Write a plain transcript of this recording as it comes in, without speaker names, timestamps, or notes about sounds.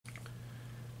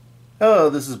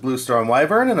Hello, this is Blue Storm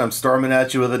Wyvern, and I'm storming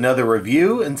at you with another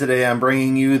review, and today I'm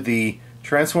bringing you the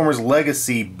Transformers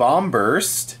Legacy Bomb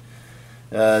Burst.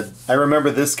 I remember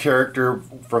this character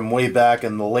from way back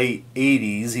in the late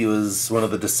 80s. He was one of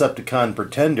the Decepticon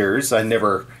Pretenders. I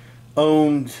never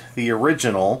owned the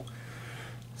original,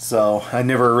 so I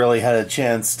never really had a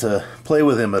chance to play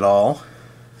with him at all.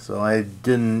 So I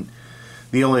didn't...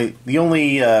 The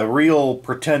only real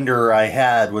Pretender I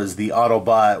had was the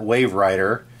Autobot Wave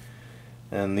Rider.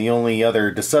 And the only other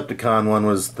Decepticon one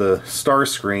was the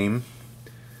Starscream.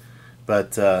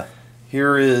 But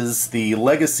here is the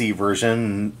Legacy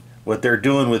version. What they're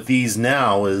doing with these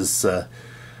now is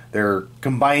they're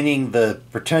combining the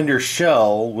Pretender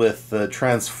shell with the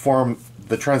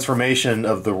transformation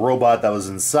of the robot that was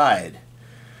inside.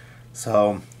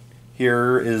 So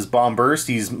here is Bomb Burst.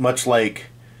 He's much like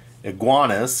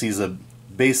Iguanus. He's a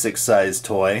basic size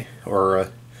toy,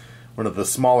 or one of the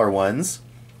smaller ones.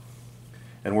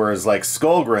 And whereas like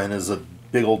Skullgrin is a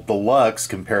big old deluxe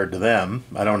compared to them,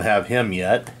 I don't have him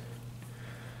yet,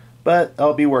 but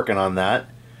I'll be working on that.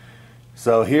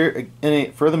 So here,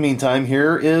 for the meantime,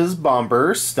 here is Bomb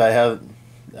Burst. Of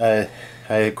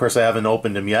course I haven't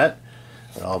opened him yet,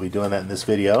 but I'll be doing that in this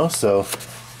video. So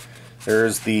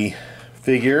there's the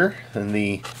figure and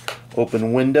the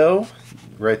open window.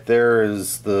 Right there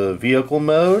is the vehicle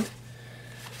mode,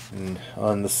 and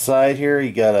on the side here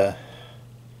you got a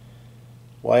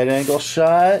wide angle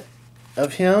shot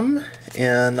of him,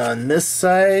 and on this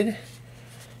side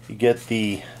you get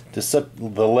the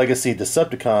Legacy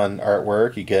Decepticon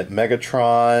artwork. You get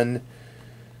Megatron,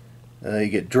 you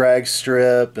get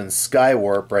Dragstrip and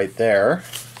Skywarp right there.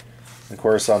 Of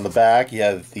course, on the back you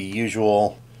have the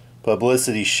usual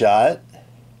publicity shot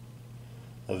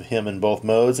of him in both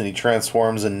modes, and he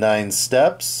transforms in 9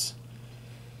 steps.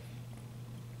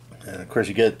 And of course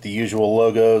you get the usual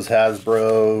logos,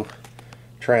 Hasbro,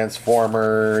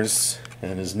 Transformers,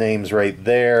 and his name's right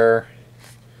there.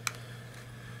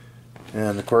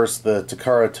 And of course the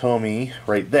Takara Tomy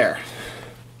right there.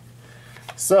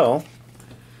 So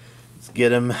let's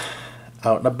get him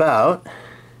out and about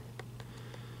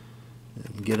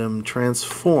and get him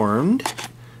transformed.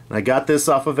 And I got this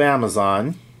off of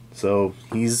Amazon, so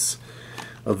he's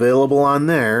available on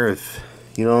there if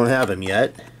you don't have him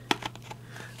yet.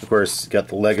 Of course, got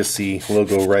the Legacy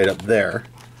logo right up there.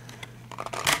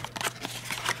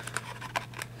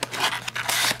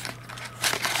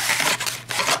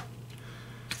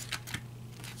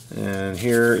 And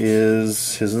here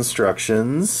is his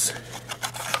instructions.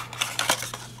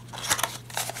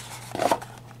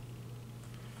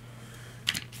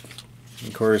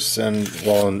 Of course, and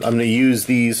well, I'm going to use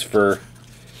these for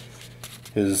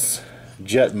his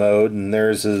jet mode, and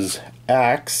there's his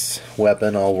axe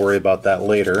weapon. I'll worry about that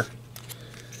later.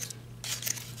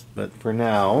 But for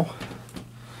now,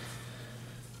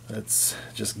 let's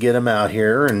just get him out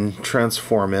here and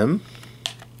transform him.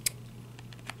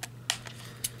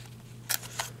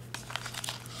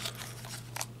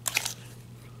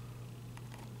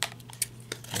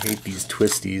 I hate these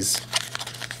twisties.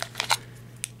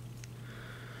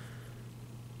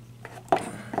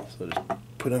 So just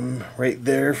put them right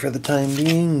there for the time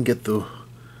being. Get the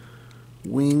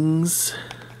wings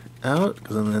out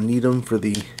because I'm going to need them for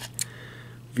the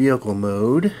vehicle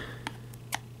mode.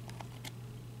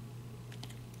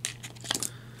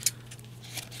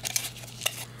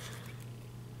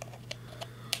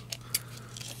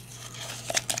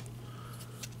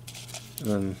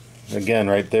 And again,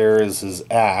 right there is his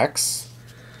axe,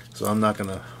 so I'm not going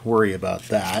to worry about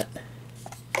that.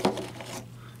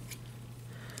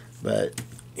 But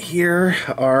here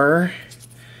are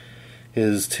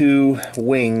his 2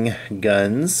 wing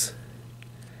guns.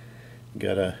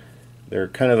 They're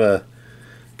kind of I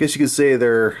guess you could say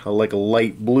they're like a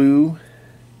light blue,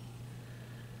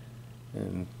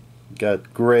 and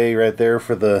got gray right there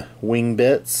for the wing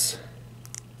bits.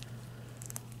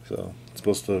 So it's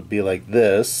supposed to be like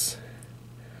this.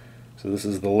 So this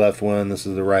is the left one, this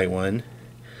is the right one.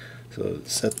 So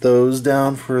set those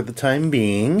down for the time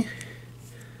being.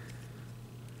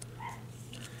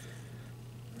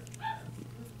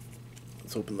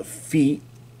 Let's open the feet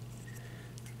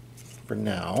for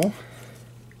now.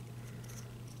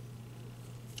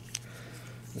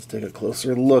 Let's take a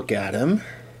closer look at him.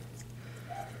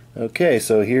 Okay,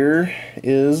 so here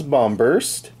is Bomb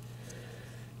Burst.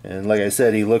 And like I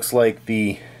said, he looks like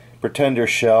the Pretender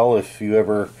shell if you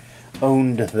ever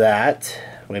owned that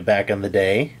way back in the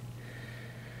day.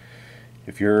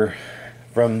 If you're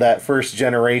from that first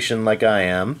generation like I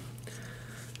am.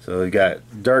 So we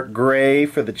got dark gray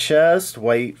for the chest,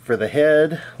 white for the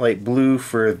head, light blue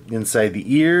for inside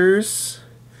the ears.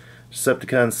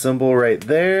 Decepticon symbol right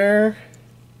there.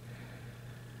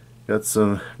 Got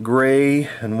some gray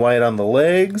and white on the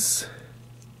legs.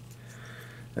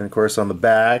 And of course on the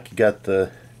back you got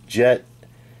the jet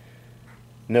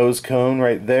nose cone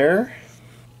right there.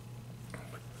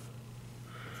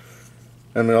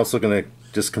 I'm also going to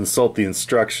just consult the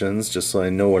instructions just so I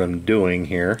know what I'm doing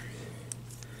here.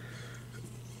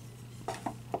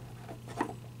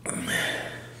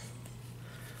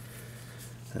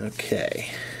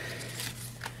 Okay.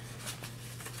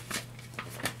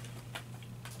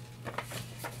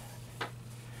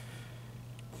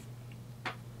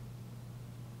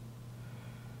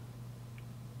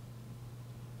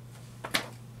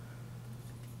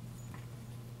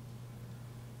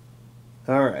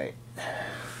 Alright,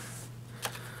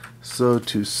 so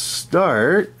to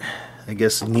start, I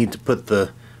guess I need to put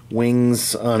the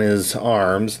wings on his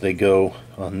arms. They go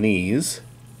on these.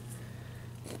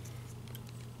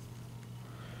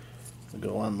 They'll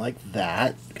go on like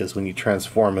that, because when you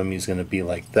transform him, he's going to be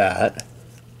like that.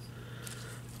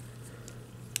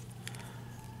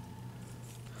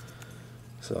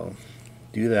 So,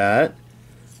 do that.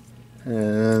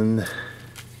 And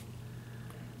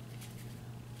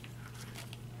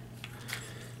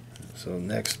so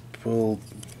next pull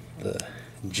the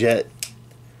jet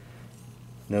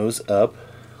nose up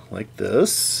like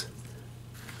this.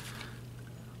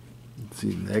 Let's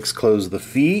see, next close the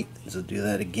feet, so do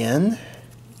that again.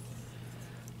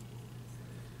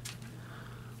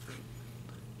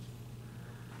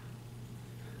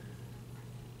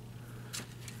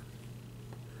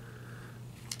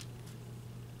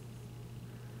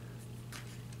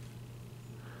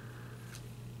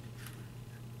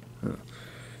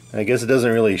 I guess it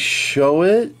doesn't really show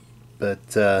it, but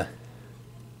well,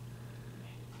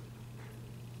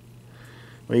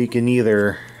 you can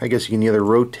either, I guess you can either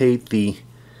rotate the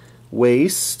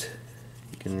waist,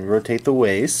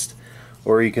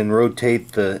 or you can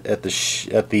rotate the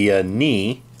at the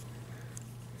knee.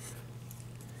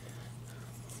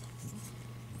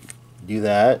 Do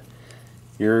that.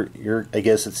 I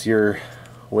guess it's your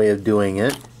way of doing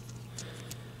it.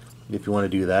 If you want to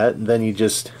do that, and then you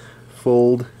just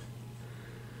fold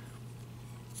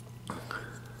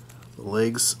the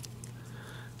legs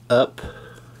up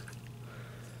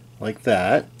like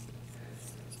that.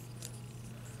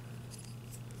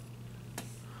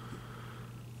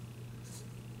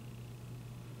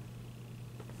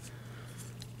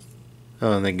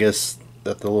 Oh, and I guess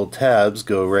that the little tabs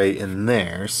go right in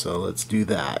there, so let's do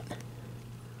that.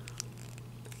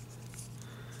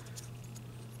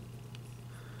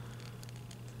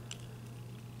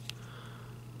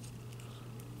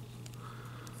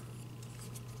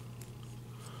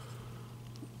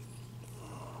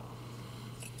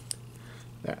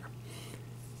 There.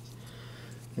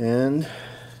 And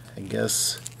I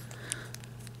guess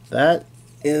that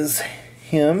is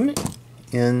him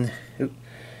in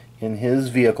his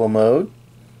vehicle mode.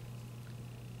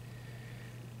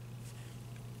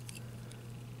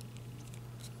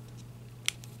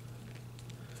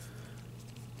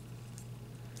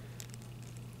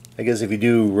 I guess if you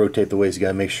do rotate the waist, you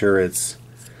gotta make sure it's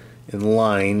in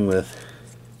line with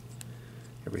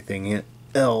everything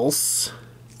else.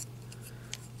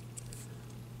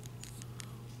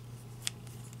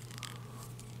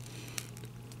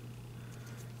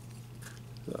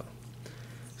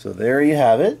 So there you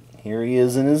have it. Here he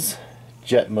is in his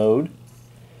jet mode.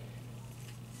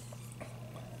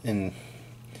 And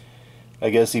I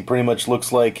guess he pretty much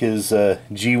looks like his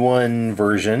G1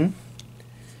 version.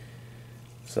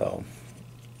 So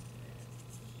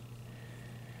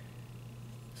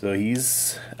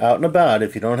he's out and about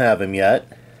if you don't have him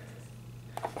yet.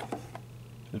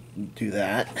 Do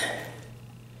that.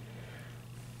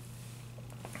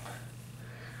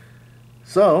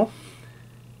 So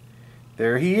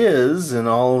there he is in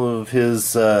all of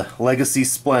his legacy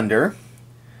splendor.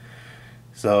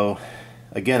 So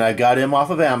again, I got him off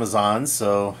of Amazon,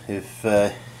 so if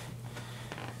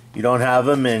you don't have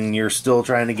him and you're still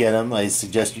trying to get him, I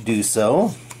suggest you do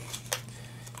so.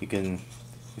 You can,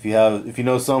 if you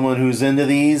know someone who's into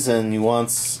these and he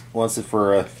wants it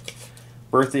for a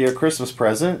birthday or Christmas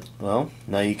present, well,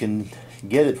 now you can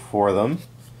get it for them.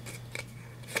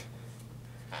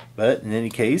 But in any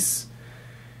case,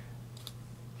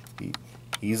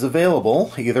 he's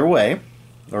available either way,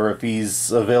 or if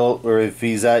he's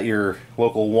at your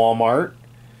local Walmart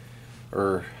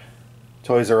or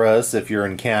Toys R Us if you're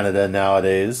in Canada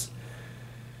nowadays,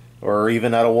 or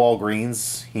even at a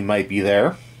Walgreens, he might be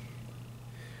there.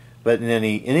 But in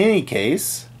any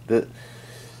case,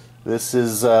 this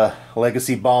is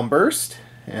Legacy Bomb Burst,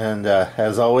 and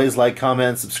as always, like,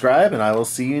 comment, subscribe, and I will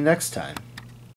see you next time.